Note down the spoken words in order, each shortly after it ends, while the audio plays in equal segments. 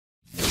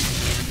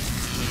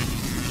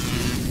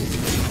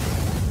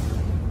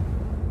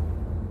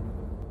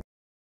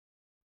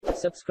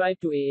Subscribe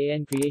to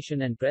AAN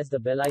Creation and press the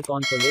bell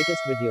icon for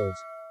latest videos.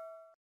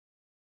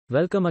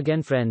 Welcome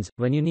again friends.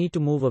 When you need to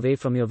move away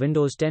from your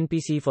Windows 10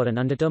 PC for an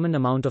undetermined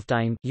amount of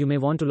time, you may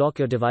want to lock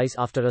your device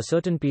after a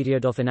certain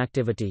period of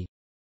inactivity.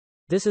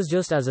 This is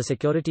just as a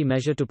security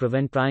measure to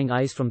prevent prying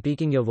eyes from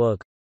peeking your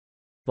work.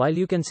 While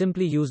you can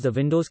simply use the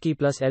Windows key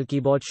plus L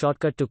keyboard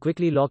shortcut to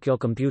quickly lock your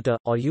computer,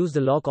 or use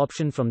the lock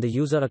option from the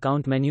user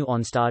account menu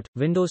on Start,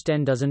 Windows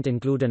 10 doesn't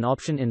include an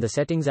option in the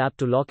Settings app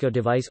to lock your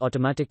device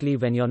automatically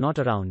when you're not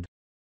around.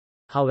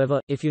 However,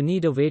 if you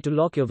need a way to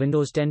lock your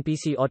Windows 10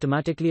 PC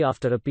automatically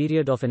after a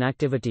period of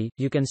inactivity,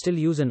 you can still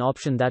use an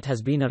option that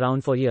has been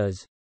around for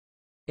years.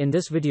 In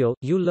this video,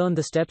 you'll learn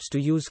the steps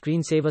to use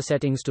screensaver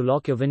settings to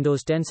lock your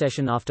Windows 10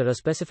 session after a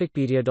specific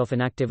period of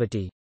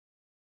inactivity.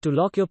 To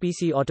lock your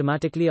PC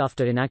automatically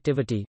after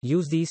inactivity,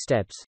 use these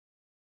steps.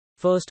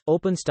 First,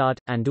 open Start,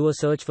 and do a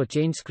search for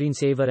Change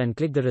Screensaver and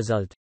click the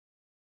result.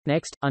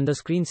 Next, under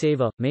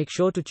Screensaver, make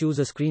sure to choose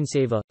a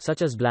screensaver,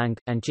 such as blank,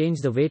 and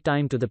change the wait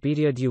time to the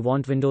period you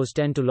want Windows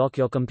 10 to lock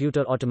your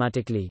computer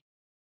automatically.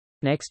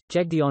 Next,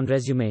 check the On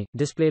Resume,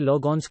 Display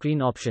Log On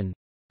Screen option,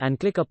 and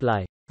click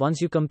Apply. Once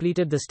you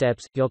completed the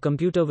steps, your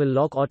computer will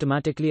lock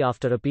automatically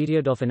after a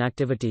period of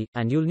inactivity,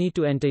 and you'll need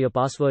to enter your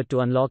password to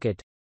unlock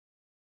it.